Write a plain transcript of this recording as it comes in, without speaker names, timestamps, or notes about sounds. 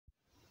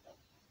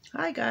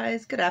Hi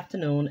guys, good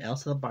afternoon.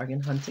 Elsa the Bargain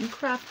Hunting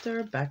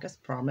Crafter back as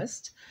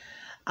promised.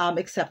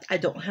 Except I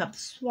don't have the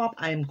swap.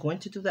 I am going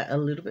to do that a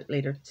little bit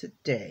later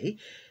today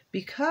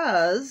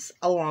because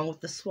along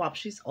with the swap,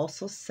 she's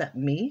also sent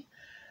me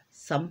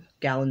some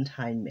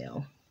Galentine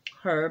mail.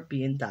 Her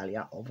being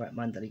Dalia over at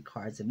Mandalee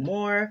Cards and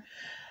More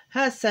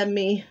has sent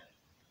me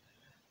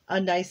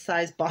a nice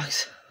size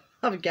box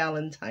of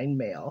Galentine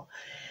mail.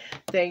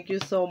 Thank you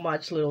so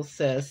much, little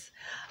sis.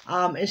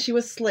 And she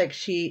was slick.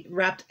 She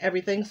wrapped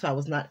everything, so I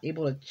was not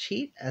able to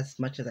cheat as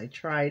much as I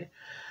tried.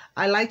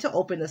 I like to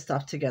open the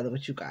stuff together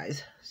with you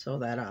guys so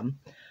that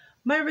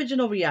my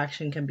original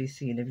reaction can be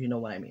seen, if you know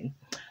what I mean.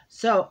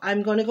 So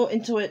I'm going to go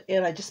into it,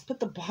 and I just put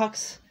the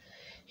box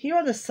here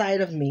on the side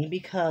of me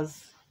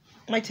because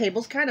my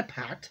table's kind of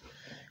packed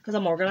because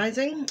I'm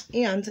organizing,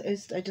 and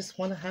I just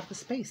want to have the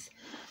space.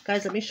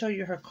 Guys, let me show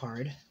you her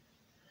card.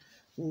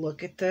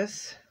 Look at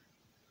this.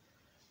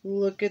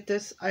 Look at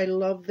this. I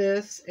love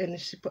this. And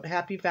she put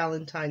Happy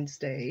Valentine's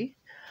Day.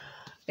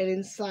 And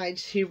inside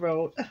she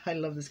wrote, I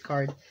love this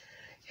card.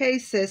 Hey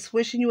sis,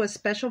 wishing you a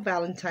special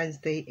Valentine's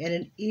Day and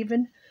an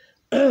even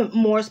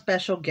more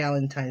special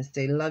Galentine's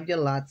Day. Love you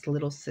lots,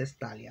 little sis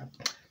Dalia.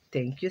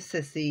 Thank you,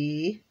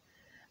 sissy.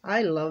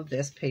 I love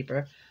this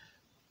paper.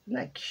 Isn't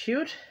that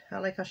cute? I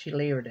like how she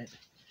layered it.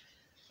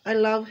 I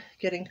love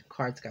getting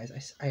cards,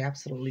 guys. I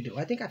absolutely do.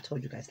 I think I've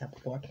told you guys that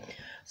before.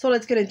 So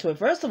let's get into it.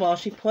 First of all,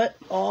 she put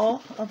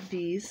all of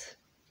these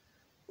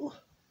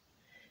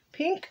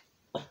pink,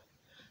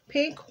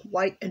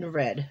 white, and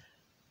red.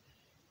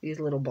 These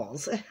little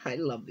balls. I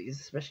love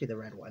these, especially the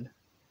red one.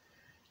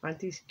 Aren't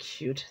these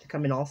cute? They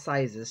come in all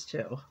sizes,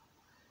 too.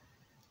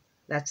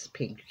 That's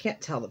pink. You can't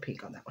tell the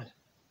pink on that one.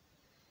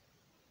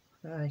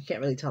 I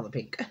can't really tell the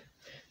pink.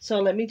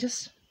 So let me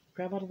just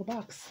grab out of the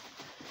box.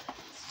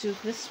 Do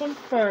this one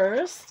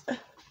first.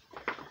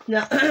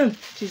 Now,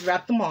 she's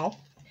wrapped them all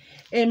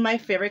in my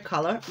favorite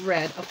color,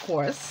 red, of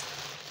course.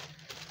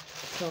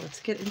 So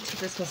let's get into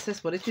this one.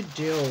 Sis, what did you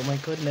do? Oh my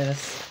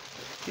goodness.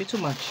 You're too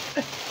much.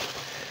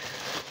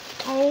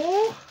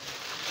 Oh.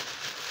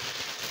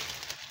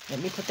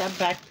 Let me put that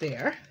back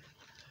there.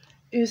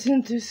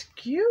 Isn't this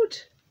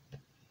cute?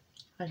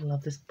 I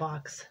love this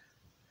box.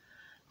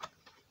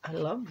 I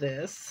love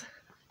this.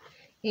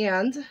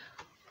 And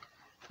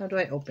how do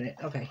I open it?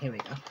 Okay, here we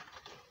go.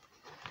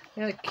 I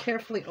gotta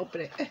carefully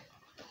open it.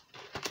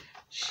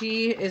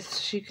 She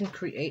can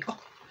create. Oh,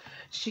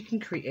 she can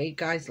create,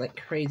 guys, like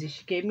crazy.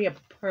 She gave me a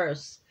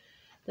purse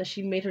that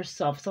she made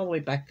herself. It's all the way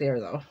back there,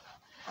 though.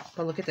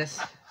 But look at this.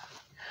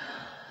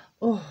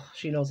 Oh,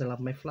 she knows I love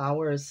my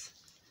flowers.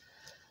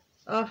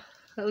 Oh,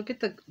 look at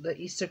the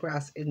Easter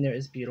grass in there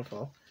is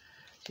beautiful.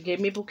 She gave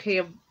me a bouquet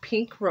of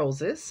pink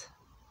roses.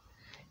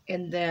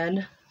 And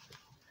then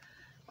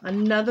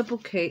another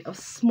bouquet of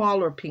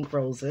smaller pink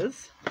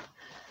roses.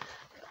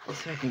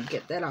 So I can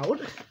get that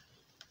out.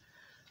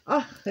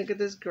 Oh, look at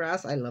this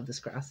grass. I love this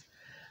grass.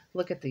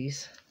 Look at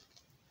these.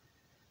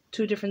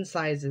 2 different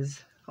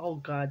sizes. Oh,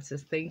 God,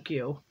 sis, thank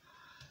you.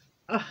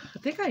 I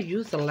think I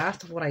used the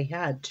last of what I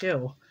had,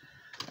 too.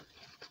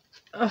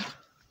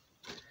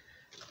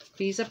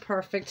 These are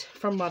perfect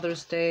for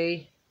Mother's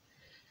Day.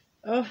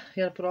 Oh, I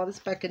gotta put all this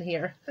back in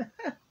here.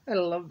 I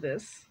love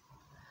this.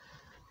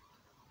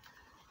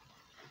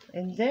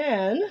 And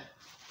then,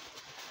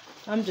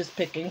 I'm just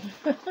picking.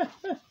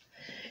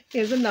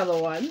 Here's another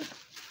one.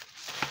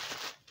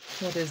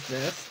 What is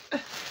this?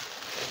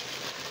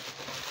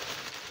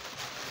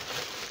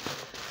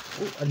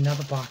 Ooh,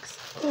 another box.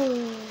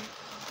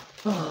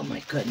 Oh my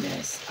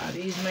goodness. Are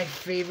these my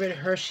favorite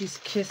Hershey's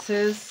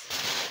Kisses?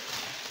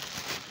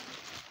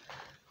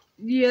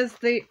 Yes,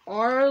 they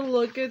are.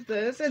 Look at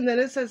this. And then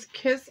it says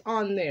Kiss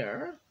on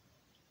there.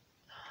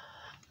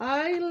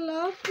 I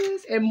love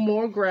this. And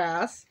more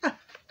grass.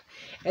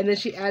 And then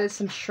she added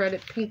some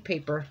shredded pink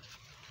paper.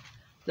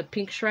 The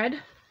pink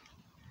shred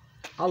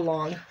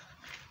along.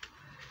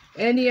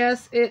 And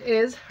yes, it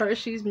is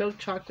Hershey's Milk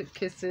Chocolate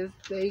Kisses.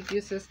 Thank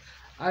you, sis.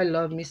 I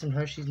love me some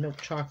Hershey's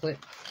Milk Chocolate.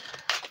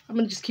 I'm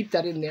going to just keep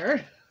that in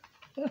there.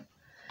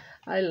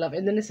 I love it.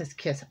 And then it says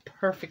Kiss.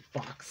 Perfect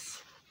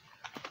box.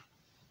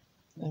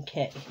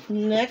 Okay.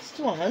 Next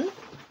one.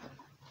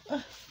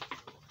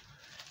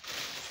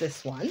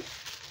 This one.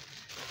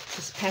 This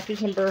is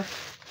package number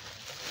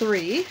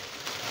 3.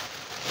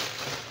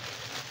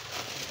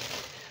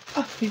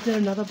 Oh, you did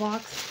another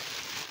box?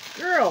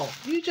 Girl,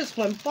 you just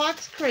went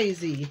box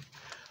crazy.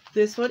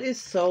 This one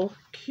is so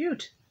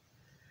cute.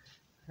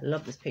 I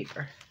love this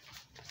paper.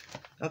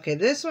 Okay,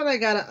 this one I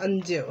gotta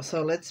undo.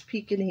 So let's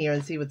peek in here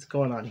and see what's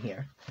going on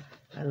here.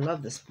 I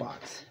love this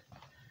box.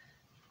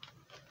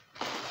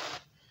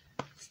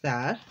 It's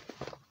that.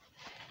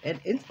 And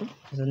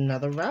there's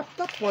another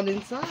wrapped up one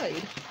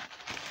inside.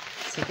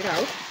 Let's take it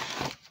out.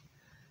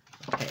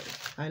 Okay,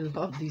 I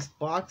love these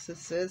boxes,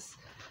 sis.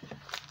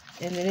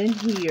 And then in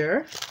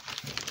here,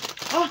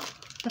 oh,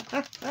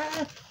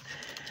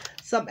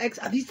 some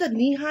are these the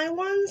knee-high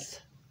ones?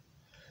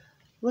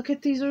 Look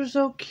at these, are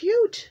so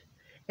cute.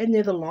 And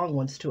they're the long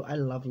ones too. I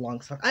love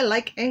long socks. I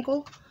like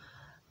ankle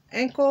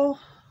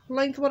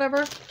length,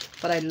 whatever.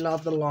 But I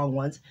love the long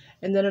ones.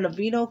 And then an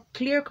Aveeno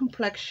Clear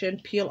Complexion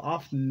Peel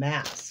Off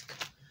Mask.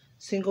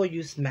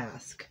 Single-use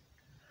mask.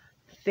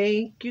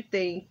 Thank you,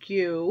 thank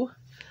you.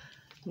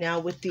 Now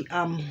with the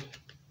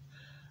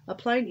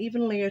apply an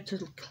even layer to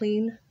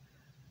clean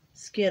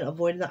skin,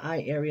 avoiding the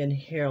eye area and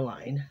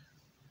hairline.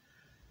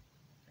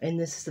 And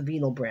this is the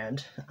Aveeno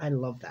brand. I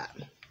love that.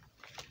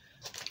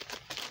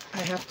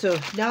 I have to,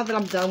 now that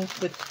I'm done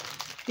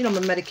with, you know, my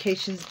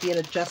medications being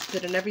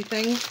adjusted and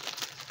everything,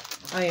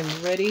 I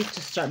am ready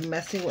to start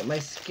messing with my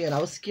skin. I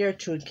was scared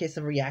too in case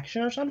of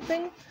reaction or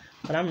something,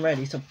 but I'm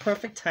ready. So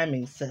perfect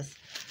timing, sis.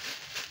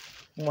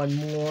 One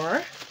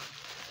more.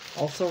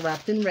 Also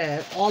wrapped in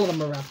red. All of them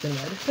are wrapped in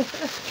red.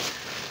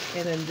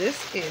 And then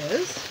this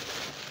is...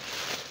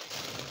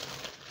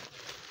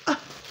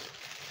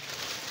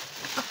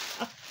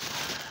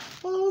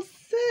 oh,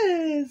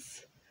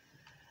 sis.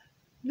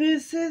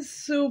 This is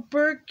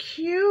super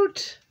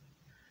cute.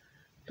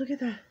 Look at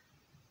that.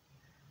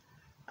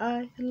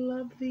 I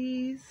love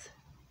these.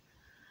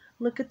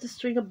 Look at the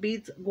string of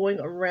beads going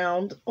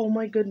around. Oh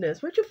my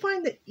goodness. Where'd you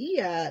find the E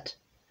at?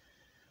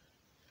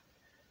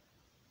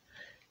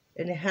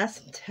 And it has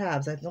some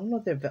tabs. I don't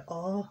know if they're...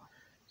 oh,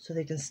 so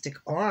they can stick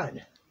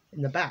on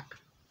in the back.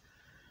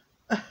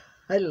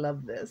 I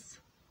love this.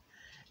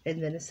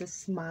 And then it says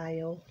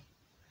smile.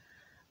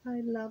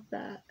 I love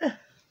that.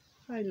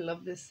 I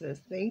love this, sis.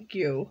 Thank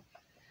you.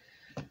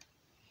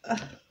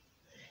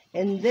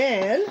 And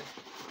then,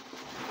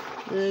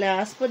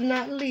 last but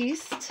not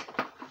least,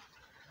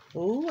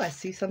 oh, I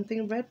see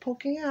something red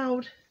poking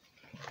out.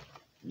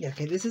 Yeah,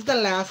 okay, this is the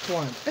last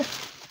one.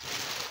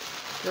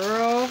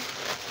 Girl.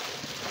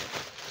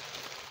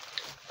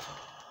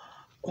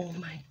 Oh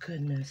my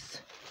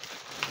goodness.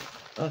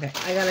 Okay,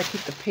 I gotta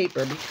keep the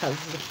paper because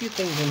there's a few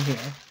things in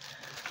here.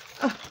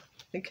 Oh,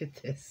 look at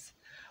this.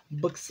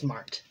 Book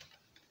smart.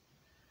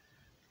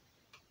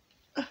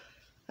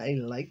 I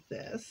like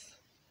this.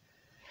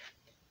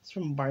 It's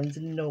from Barnes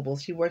 & Noble.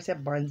 She works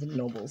at Barnes &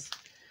 Noble's.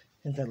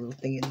 There's that little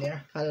thing in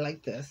there. I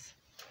like this.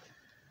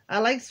 I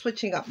like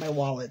switching up my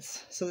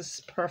wallets. So this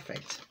is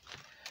perfect.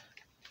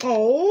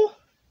 Oh,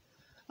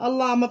 a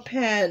llama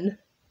pen.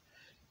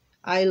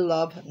 I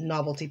love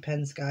novelty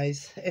pens,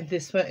 guys. And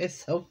this one is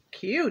so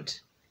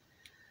cute.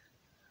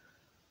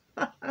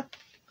 And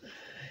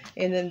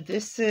then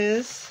this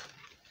is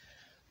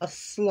a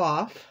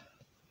sloth.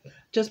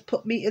 Just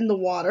put me in the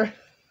water.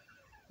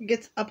 It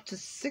gets up to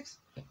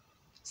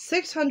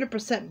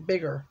 600%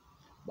 bigger.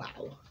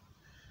 Wow.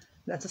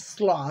 That's a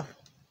sloth.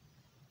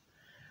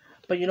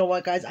 But you know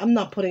what, guys? I'm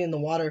not putting it in the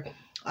water.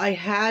 I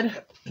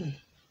had...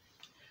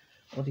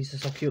 oh, these are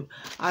so cute.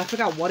 I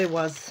forgot what it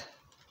was.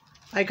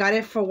 I got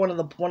it for one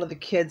of the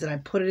kids, and I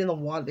put it in the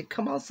water. They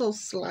come out so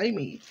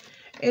slimy,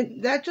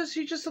 and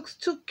she just looks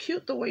too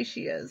cute the way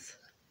she is.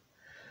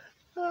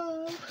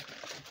 Oh.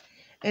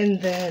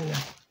 And then,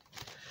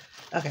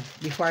 okay,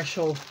 before I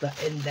show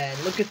and then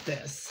look at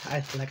this.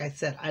 Like I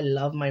said, I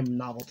love my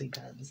novelty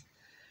pens.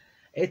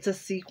 It's a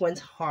sequence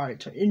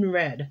heart in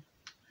red.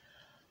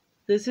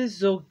 This is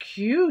so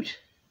cute.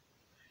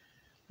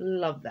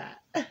 Love that.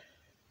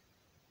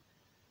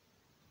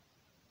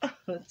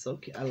 That's so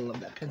cute. I love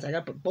that pen. I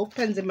gotta put both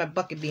pens in my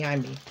bucket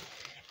behind me.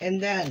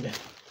 And then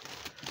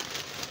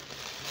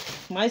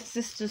my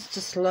sisters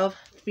just love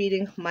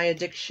feeding my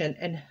addiction.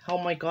 And oh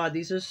my god,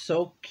 these are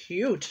so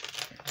cute.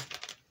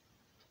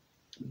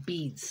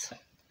 Beads.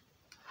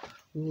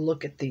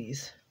 Look at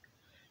these.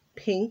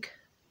 Pink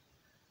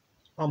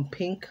on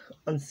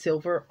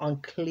silver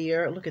on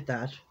clear. Look at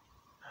that.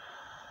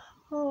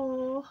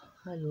 Oh,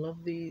 I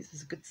love these.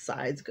 It's a good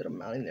size, good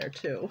amount in there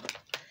too.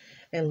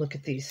 And look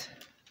at these.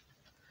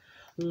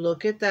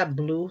 Look at that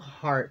blue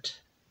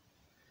heart.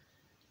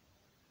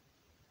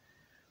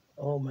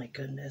 Oh my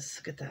goodness,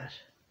 look at that.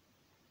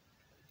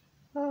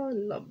 Oh, I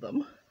love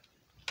them.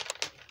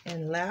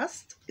 And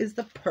last is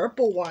the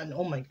purple one.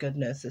 Oh my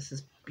goodness, this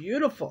is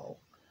beautiful.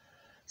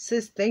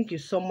 Sis, thank you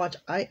so much.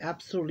 I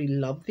absolutely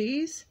love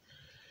these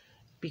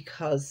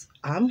because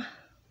I'm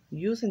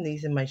using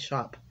these in my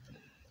shop.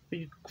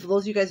 For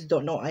those of you guys who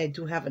don't know, I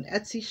do have an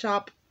Etsy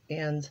shop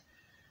and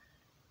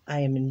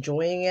I am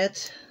enjoying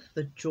it.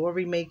 The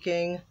jewelry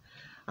making.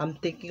 I'm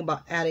thinking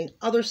about adding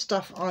other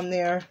stuff on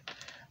there,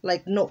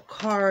 like note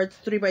cards,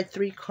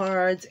 3x3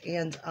 cards,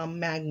 and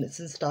magnets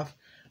and stuff.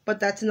 But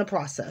that's in the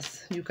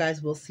process. You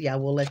guys will see. I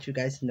will let you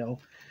guys know.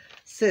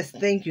 Sis,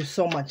 thank you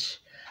so much.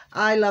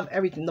 I love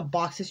everything. The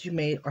boxes you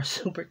made are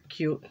super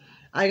cute.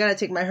 I gotta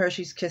take my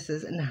Hershey's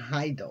Kisses and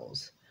hide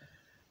those.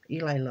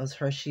 Eli loves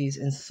Hershey's,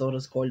 and so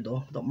does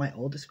Gordo. My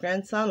oldest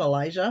grandson,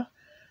 Elijah,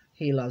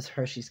 he loves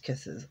Hershey's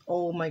Kisses.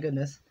 Oh my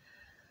goodness.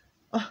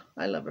 Oh,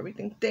 I love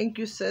everything. Thank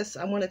you, sis.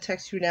 I'm going to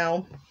text you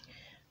now.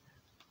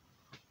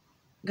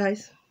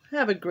 Guys,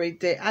 have a great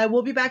day. I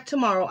will be back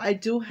tomorrow. I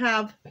do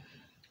have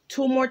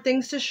 2 more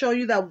things to show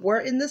you that were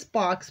in this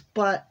box,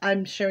 but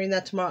I'm sharing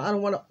that tomorrow. I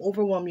don't want to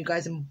overwhelm you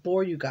guys and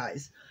bore you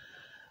guys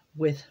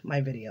with my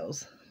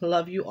videos.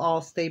 Love you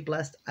all. Stay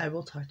blessed. I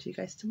will talk to you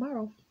guys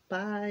tomorrow.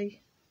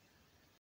 Bye.